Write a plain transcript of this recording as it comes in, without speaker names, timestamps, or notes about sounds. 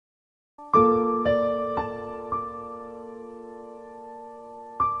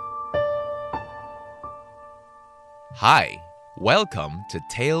Hi, welcome to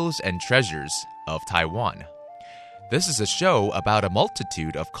Tales and Treasures of Taiwan. This is a show about a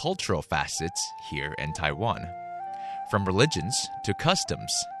multitude of cultural facets here in Taiwan. From religions to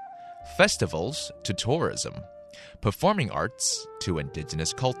customs, festivals to tourism, performing arts to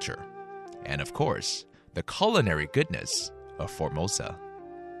indigenous culture, and of course, the culinary goodness of Formosa.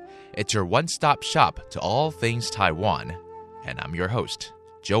 It's your one-stop shop to all things Taiwan, and I'm your host,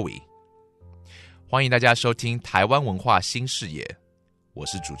 Joey. 欢迎大家收听台湾文化新视野，我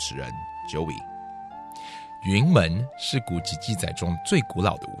是主持人 Joey。云门是古籍记载中最古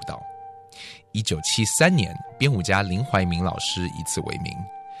老的舞蹈。1973年，编舞家林怀民老师以此为名，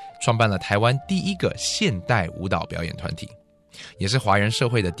创办了台湾第一个现代舞蹈表演团体，也是华人社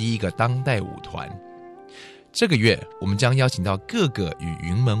会的第一个当代舞团。这个月，我们将邀请到各个与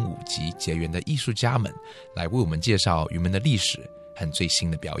云门舞集结缘的艺术家们，来为我们介绍云门的历史和最新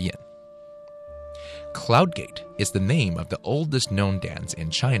的表演。Cloudgate is the name of the oldest known dance in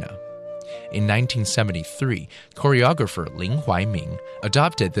China. In 1973, choreographer Lin Huaiming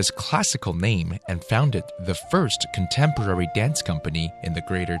adopted this classical name and founded the first contemporary dance company in the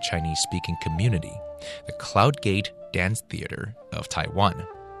greater Chinese-speaking community, the Cloudgate Dance Theater of Taiwan.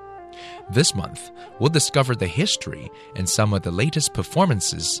 This month, we'll discover the history and some of the latest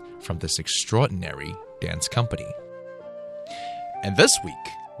performances from this extraordinary dance company. And this week,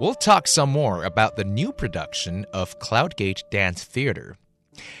 we'll talk some more about the new production of Cloudgate Dance Theater.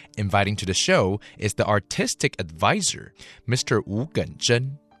 Inviting to the show is the artistic advisor, Mr. Wu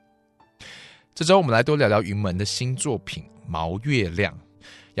Genzhen. 这周我们来多聊聊云门的新作品《毛月亮》，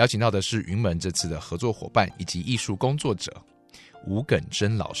邀请到的是云门这次的合作伙伴以及艺术工作者吴耿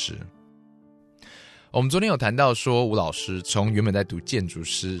真老师。我们昨天有谈到说，吴老师从原本在读建筑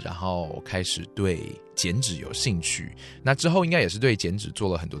师，然后开始对剪纸有兴趣，那之后应该也是对剪纸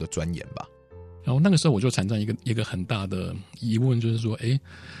做了很多的钻研吧。然后那个时候我就产生一个很大的疑问，就是说，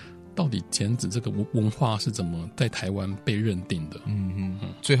到底剪纸这个文化是怎么在台湾被认定的？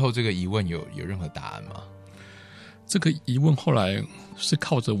最后这个疑问有任何答案吗？这个疑问后来是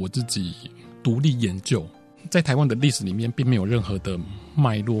靠着我自己独立研究，在台湾的历史里面并没有任何的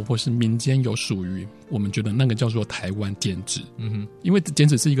脉络或是民间有属于我们觉得那个叫做台湾剪纸。因为剪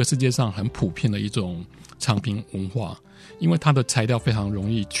纸是一个世界上很普遍的一种长柄文化，因为它的材料非常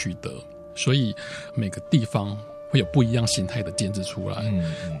容易取得，所以每个地方会有不一样形态的剪纸出来。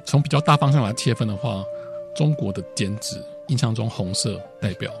从比较大方向来切分的话，中国的剪纸印象中红色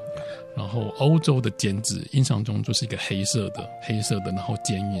代表，然后欧洲的剪纸印象中就是一个黑色的然后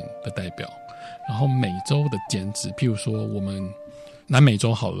剪影的代表，然后美洲的剪纸，譬如说我们南美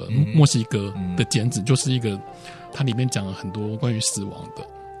洲好了，墨西哥的剪纸就是一个，它里面讲了很多关于死亡的，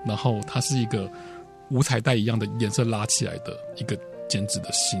然后它是一个五彩带一样的颜色拉起来的一个剪纸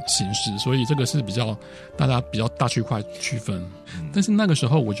的形式，所以这个是大家比较大区块区分。但是那个时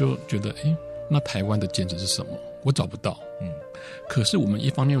候我就觉得，那台湾的剪纸是什么？我找不到。可是我们一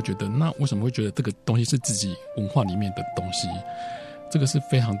方面又觉得，那为什么会觉得这个东西是自己文化里面的东西？这个是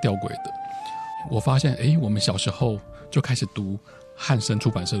非常吊诡的。我发现，我们小时候就开始读汉声出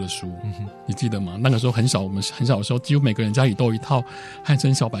版社的书，你记得吗？那个时候很小，我们很小的时候，几乎每个人家里都有一套汉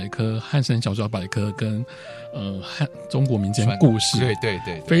声小百科、汉声小百科跟中国民间故事，对，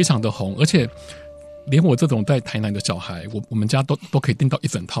非常的红，而且连我这种在台南的小孩，我们家都可以订到一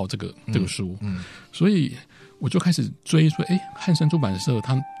整套这个书，所以我就开始追说，汉声出版社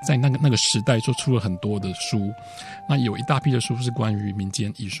他在那个时代就出了很多的书，那有一大批的书是关于民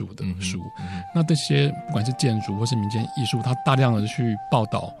间艺术的书，那这些不管是建筑或是民间艺术，它大量的去报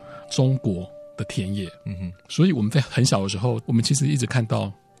道中国的田野，所以我们在很小的时候，我们其实一直看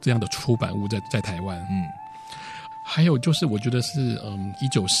到这样的出版物在台湾。还有就是我觉得是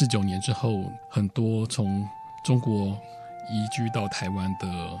1949年之后，很多从中国移居到台湾的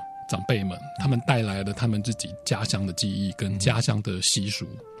长辈们，他们带来了他们自己家乡的记忆跟家乡的习俗，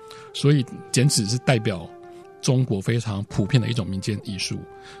所以剪纸是代表中国非常普遍的一种民间艺术，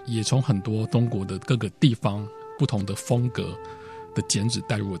也从很多中国的各个地方不同的风格的剪纸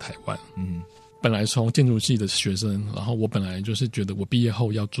带入了台湾。本来从建筑系的学生，然后我本来就是觉得我毕业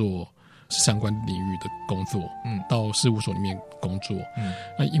后要做相关领域的工作，到事务所里面工作。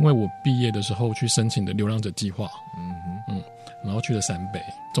那因为我毕业的时候去申请的流浪者计划，然后去了陕北，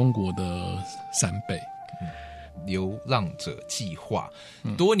中国的陕北。流浪者计划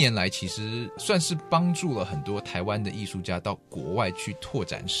多年来其实算是帮助了很多台湾的艺术家到国外去拓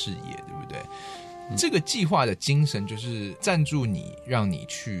展视野，对不对？这个计划的精神就是赞助你，让你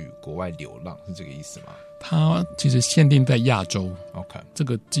去国外流浪，是这个意思吗？它其实限定在亚洲。 OK， 这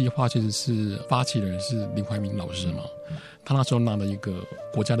个计划其实是发起人是林怀民老师嘛，他那时候拿了一个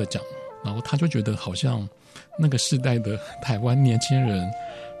国家的奖，然后他就觉得好像那个世代的台湾年轻人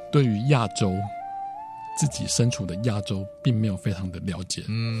对于亚洲自己身处的亚洲并没有非常的了解，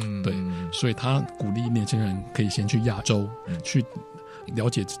对，所以他鼓励年轻人可以先去亚洲，去了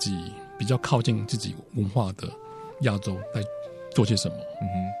解自己比较靠近自己文化的亚洲在做些什么。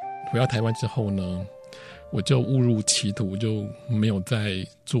回到台湾之后呢，我就误入歧途，就没有再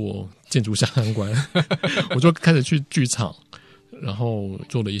做建筑相关我就开始去剧场，然后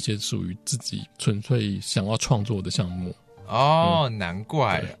做了一些属于自己纯粹想要创作的项目。难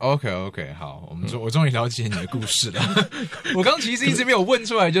怪。OK， 好，我终于了解你的故事了。我刚其实一直没有问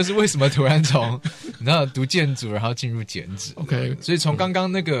出来，就是为什么突然从你知道读建筑，然后进入剪纸。OK， 所以从刚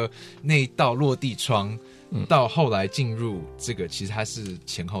刚那一道落地窗，到后来进入这个，其实它是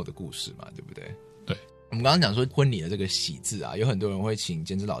前后的故事嘛，对不对？对。我们刚刚讲说婚礼的这个喜字啊，有很多人会请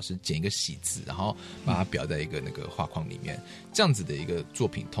剪纸老师剪一个喜字，然后把它裱在一个那个画框里面。这样子的一个作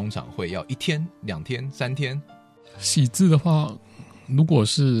品，通常会要1天、2天、3天。喜字的话，如果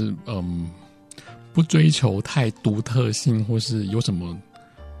是不追求太独特性，或是有什么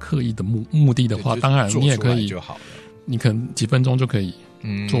刻意的目的的话，当然你也可以，你可能几分钟就可以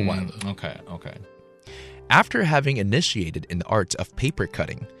做完了。Okay. After having initiated in the art of paper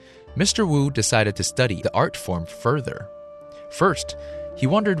cutting, Mr. Wu decided to study the art form further. First, he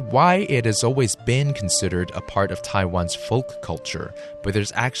wondered why it has always been considered a part of Taiwan's folk culture, but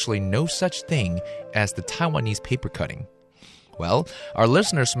there's actually no such thing as the Taiwanese paper cutting. Well, our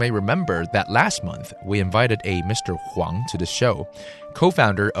listeners may remember that last month we invited a Mr. Huang to the show,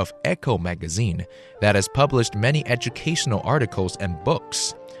 co-founder of Echo magazine, that has published many educational articles and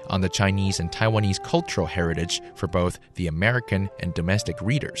books on the Chinese and Taiwanese cultural heritage for both the American and domestic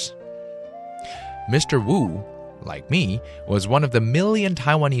readers. Mr. Wu, like me, was one of the million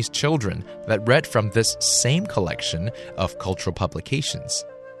Taiwanese children that read from this same collection of cultural publications.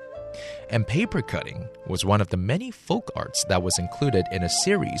 And paper cutting was one of the many folk arts that was included in a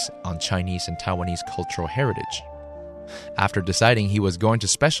series on Chinese and Taiwanese cultural heritage. After deciding he was going to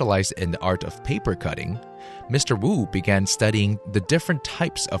specialize in the art of paper cutting, Mr. Wu began studying the different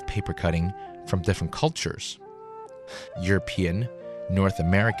types of paper cutting from different cultures: European, North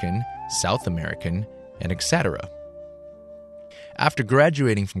American, South American, and etc. After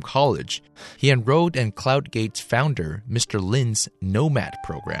graduating from college, he enrolled in CloudGate's founder, Mr. Lin's Nomad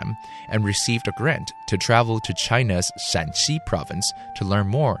program, and received a grant to travel to China's Shanxi province to learn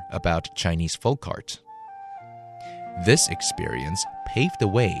more about Chinese folk art. This experience paved the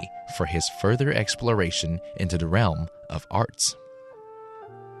way for his further exploration into the realm of arts.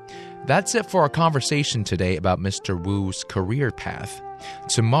 That's it for our conversation today about Mr. Wu's career path.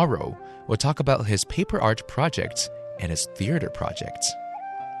 Tomorrow, we'll talk about his paper art projects and his theater projects.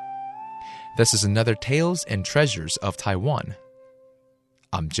 This is another Tales and Treasures of Taiwan.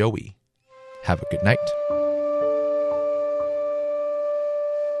 I'm Joey. Have a good night.